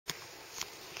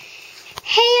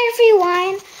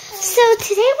everyone. So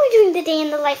today we're doing the day in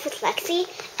the life with Lexy,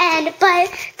 but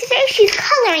today she's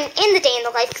coloring in the day in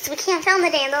the life because we can't film the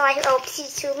day in the life. Oh,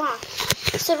 it's too long.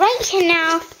 So right here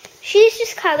now, she's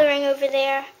just coloring over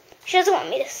there. She doesn't want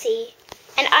me to see.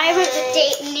 And I wrote the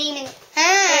date, name, and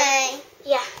hi.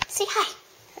 Yeah, say hi.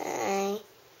 Hi.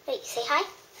 Wait, say hi.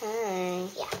 Hi.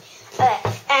 Yeah. Okay.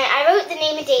 And I wrote the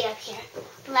name and date up here.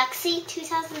 Lexy,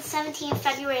 2017,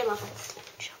 February 11th.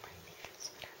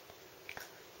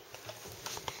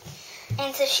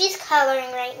 And so she's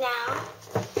coloring right now.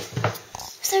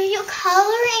 So you're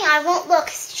coloring? I won't look.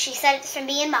 She said it's from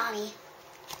me and Mommy.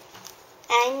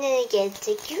 I'm gonna get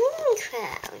the green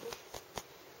crown.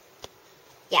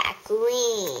 Yeah,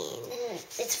 green.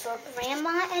 It's for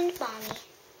Grandma and Mommy.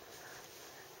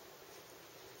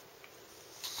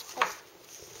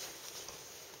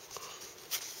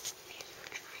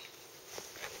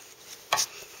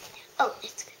 Oh,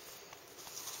 it's good.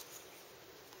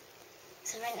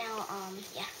 So right now,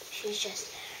 yeah, she's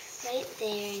just right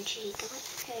there, and she's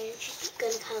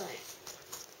gonna color.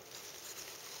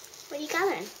 What are you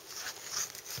coloring?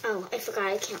 Oh, I forgot.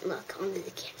 I can't look. Only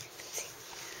the camera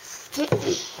can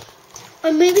see.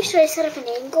 Or maybe should I set up an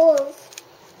angle of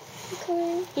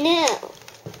coloring? No.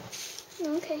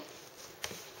 Okay.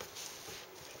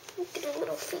 Look at her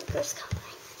little fingers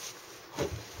coloring.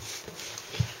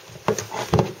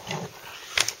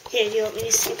 Here, do you want me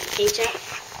to scoop the page up?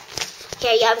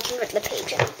 Yeah, we can rip the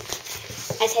page up.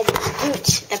 I said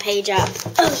scoot the page up.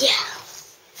 Oh, yeah.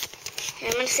 And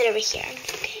I'm going to sit over here.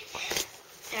 Okay.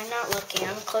 I'm not looking.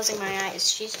 I'm closing my eyes.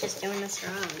 She's just doing this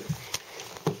her own.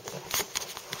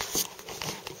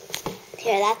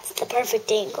 Here, that's the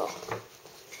perfect angle.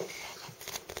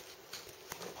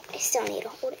 I still need to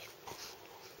hold it.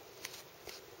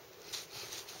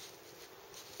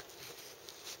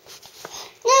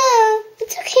 No,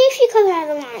 it's okay if you color out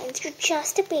the lines. You're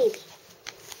just a baby.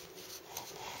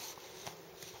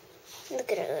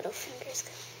 Look at her little fingers.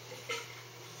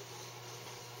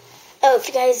 Oh, if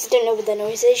you guys don't know what the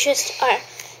noise is,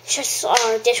 it's just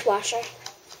our dishwasher.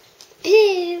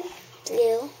 Blue.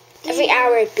 Blue. Every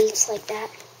hour it beeps like that.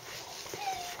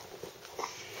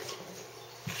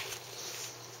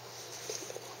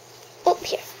 Oh,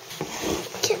 here.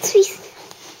 Can't see.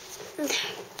 This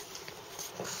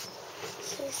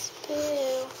is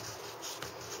blue.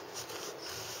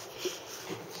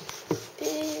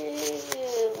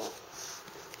 Blue.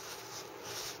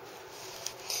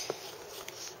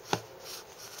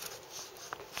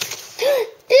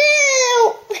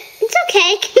 Ew! It's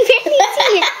okay.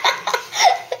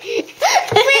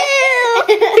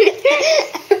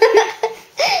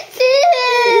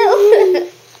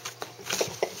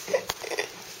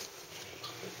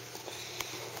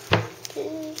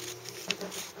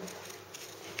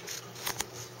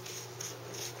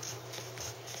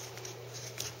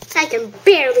 I can barely see it. I can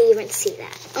barely even see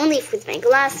that. Only with my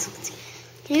glasses.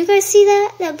 Can you guys see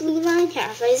that? That blue line? Here,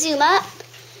 if I zoom up,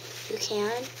 you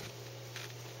can.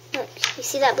 Look, you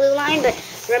see that blue line? But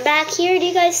from back here, do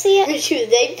you guys see it? They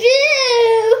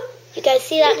blue. You guys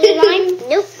see that blue line?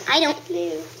 Nope, I don't.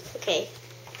 Blue. Okay.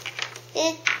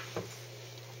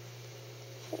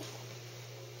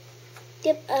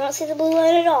 Yep, I don't see the blue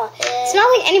line at all. It's not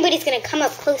like anybody's going to come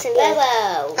up close and go.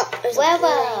 Whoa. Oh, there's a blue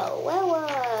line.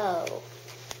 Whoa.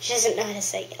 She doesn't know how to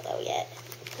say yellow yet.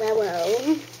 Whoa.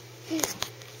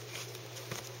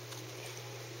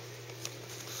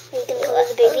 Are you going to color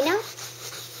the baby now?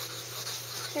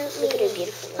 Look at her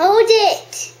beautiful. Hold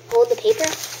it. Hold the paper.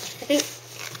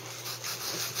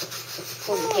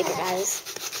 Hold the paper, guys.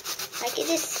 I can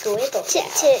just scribble.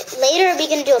 Later, are we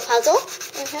going to do a puzzle?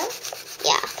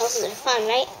 Yeah, puzzles are fun,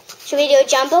 right? Should we do a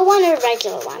jumbo one or a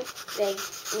regular one? No,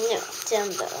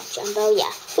 jumbo. Jumbo,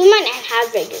 yeah. We might not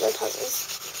have regular puzzles.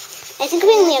 I think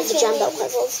we only have the jumbo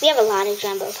puzzles. We have a lot of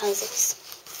jumbo puzzles.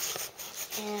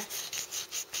 Yeah.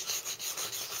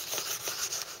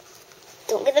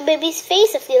 Don't get the baby's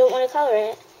face if you don't want to color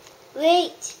it.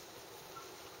 Wait.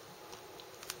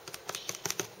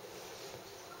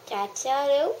 That's how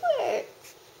it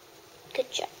works.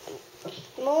 Good job.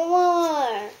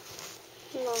 More.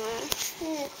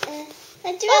 I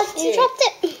dropped it. You dropped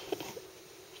it. Do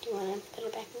you want to put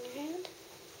it back in your hand?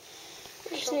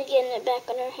 We're just getting it back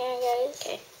on her hand, guys.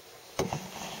 Okay.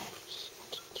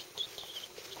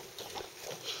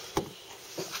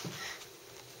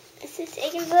 This is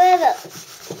taking forever.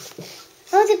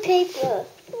 Hold the paper.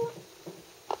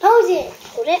 Hold it.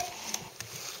 Hold it.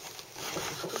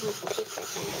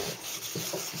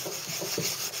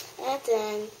 That's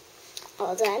done.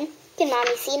 All done. Can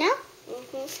Mommy see now?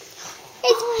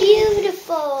 It's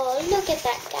beautiful. Look at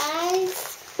that,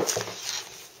 guys.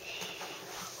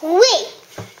 Wait.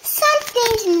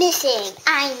 missing.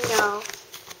 I know.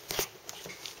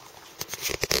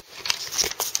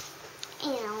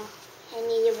 I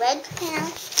need a red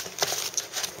crown.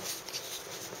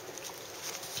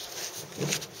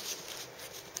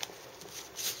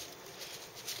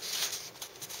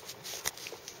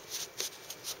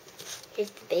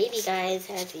 Here's the baby, guys.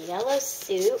 Has a yellow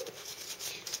suit,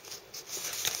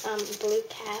 blue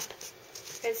cap,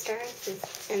 red stars,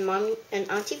 and mom and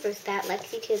auntie first that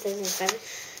Lexy 2007,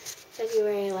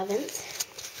 February 11th.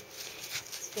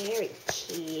 It's very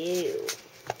cute.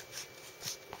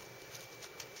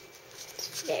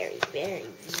 It's very, very,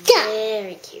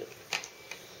 very cute.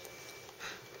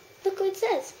 Look what it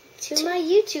says. To my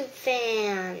YouTube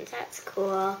fans. That's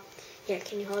cool. Here,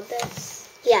 can you hold this?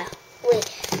 Yeah. Wait.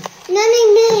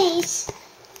 None maze.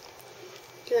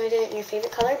 Do you want to do it in your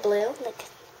favorite color, blue? Like,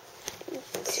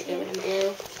 let's do it in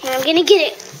blue. Here, I'm gonna get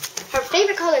it. Her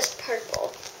favorite color is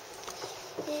purple.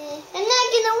 I'm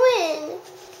not gonna win.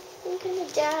 I'm gonna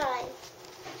die.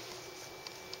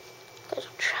 Good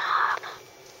job.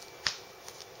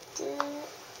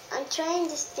 I'm trying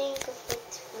to think of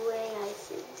which way I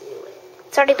should do it.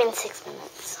 It's already been 6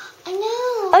 minutes. I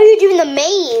know. Oh, you're doing the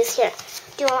maze. Here.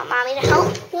 Do you want mommy to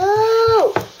help?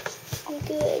 No. I'm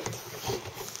good.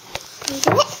 Can you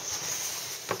do it?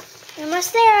 You're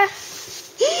almost there.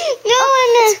 No, I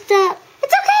messed up.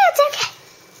 It's okay. It's okay.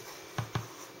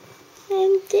 I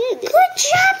did it. Good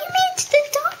job. You made it to the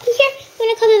doggy. Here, I'm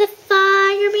going to color the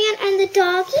fireman and the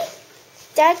doggy.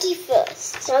 Doggy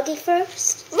first. Doggy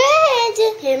first. Red.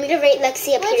 Here, I'm going to rate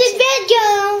Lexy up Where here. did red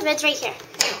go? Red's right here.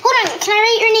 Hold on. Can I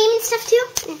write your name and stuff too?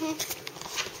 Mm-hmm.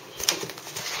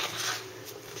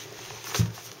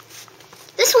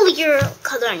 This will be your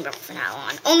coloring book from now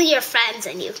on. Only your friends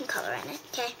and you can color in it,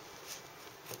 okay?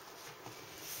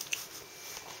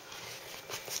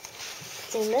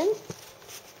 Zoom in.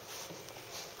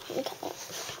 Okay.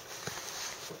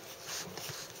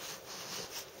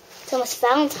 It's almost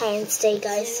Valentine's Day,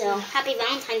 guys, so happy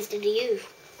Valentine's Day to you.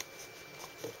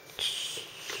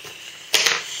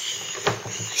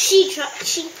 She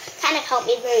kind of helped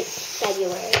me write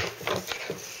February.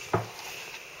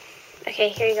 Okay,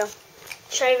 here you go.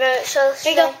 Should I write?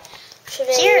 Here you go. Should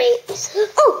I rate?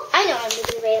 Oh, I know I'm going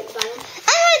to rate at the bottom.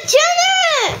 I'm a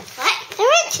tender. What? I'm a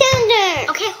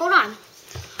tender. Okay, hold on.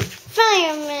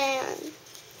 Fireman.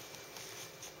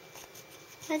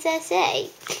 What's that say?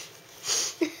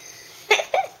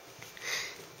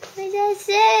 What does that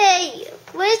say?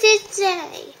 What does it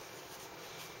say?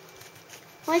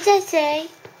 What does that say?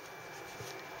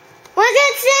 What does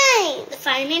that say? The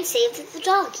fireman saved the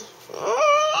doggy.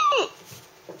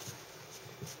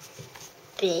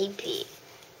 Baby.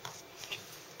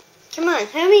 Come on,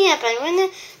 hurry up. I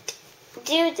want to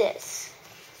do this.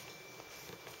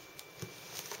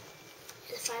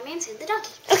 The fireman saved the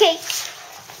doggy. Okay.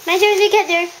 My turn to get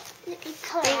there.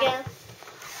 Color There you out. go.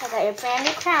 I got your brand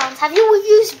new crowns. Have you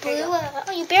used blue? There you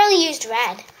Oh, you barely used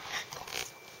red.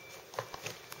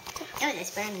 Oh,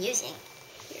 that's what I'm using.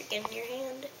 Here, get in your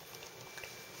hand.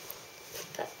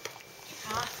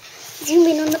 Zoom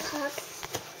in on the pup.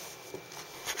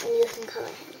 And you can color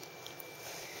him.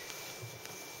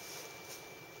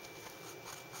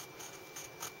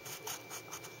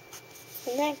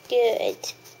 Not good.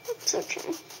 It's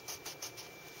okay.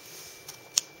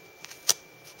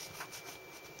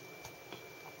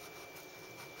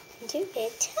 Do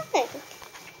good time.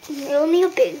 You're only a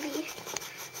baby.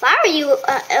 If I were you,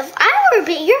 if I were a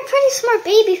baby, you're a pretty smart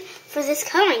baby for this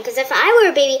coloring. Because if I were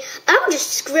a baby, I would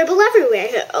just scribble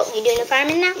everywhere. Oh, you doing the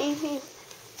fireman now? Mm-hmm.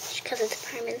 Because it's the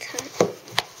fireman's hat.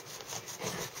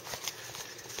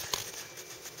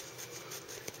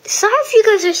 Sorry if you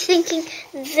guys are thinking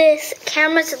this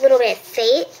camera's a little bit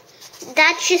fake.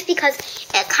 That's just because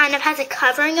it kind of has a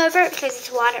covering over it because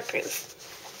it's waterproof.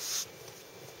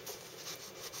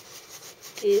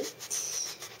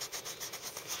 Boots.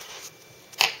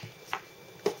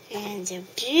 And a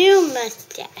blue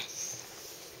mustache.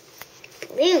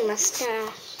 Blue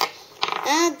mustache.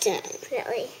 All done.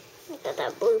 Really? Look at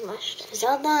that blue mustache. It's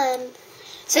all done.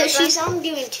 So she's only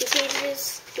doing 2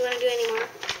 pages. Do you want to do any more?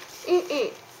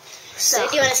 Mm-mm. So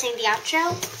do you want to sing the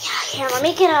outro? Yeah, here, let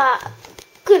me get a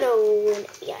good old...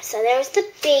 Yeah, so there's the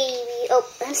baby. Oh,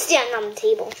 I'm standing on the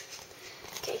table.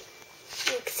 Okay.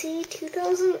 Lexy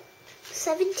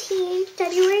 2017,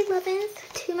 February 11th,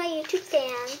 to my YouTube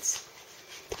fans.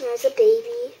 There's a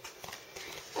baby.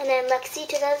 And then Lexy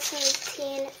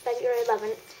 2018, February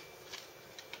 11th.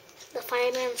 The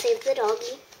fireman saved the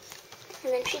doggy.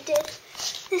 And then she did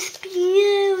this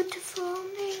beautiful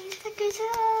maze that goes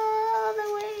all the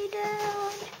way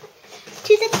down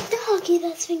to the doggy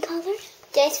that's been colored.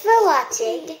 Thanks for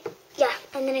watching. Yeah,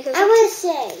 and then it goes. I want to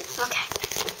say. Okay.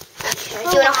 Do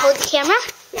you want to hold the camera?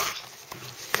 Yeah.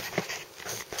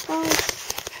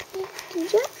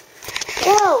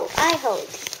 No, I hold.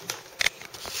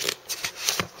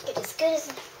 Get as good as.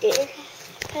 Get your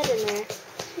head in there.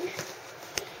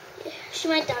 She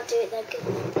might not do it that good.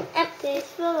 Thanks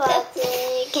for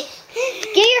watching.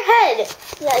 Get your head.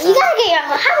 Yeah, you gotta get your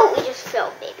head. How about we just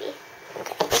film, baby?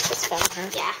 Okay, let's just film her.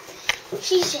 Yeah.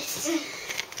 She's just.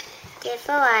 Thanks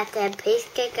for watching. Please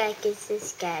click like and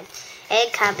subscribe.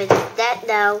 And comment. Let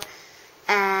know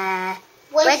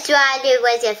which one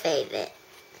was your favorite.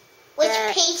 Which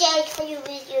page I told you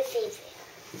was your favorite?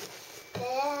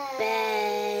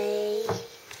 Bye.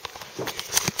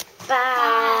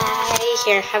 Bye.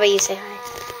 Here, how about you say hi?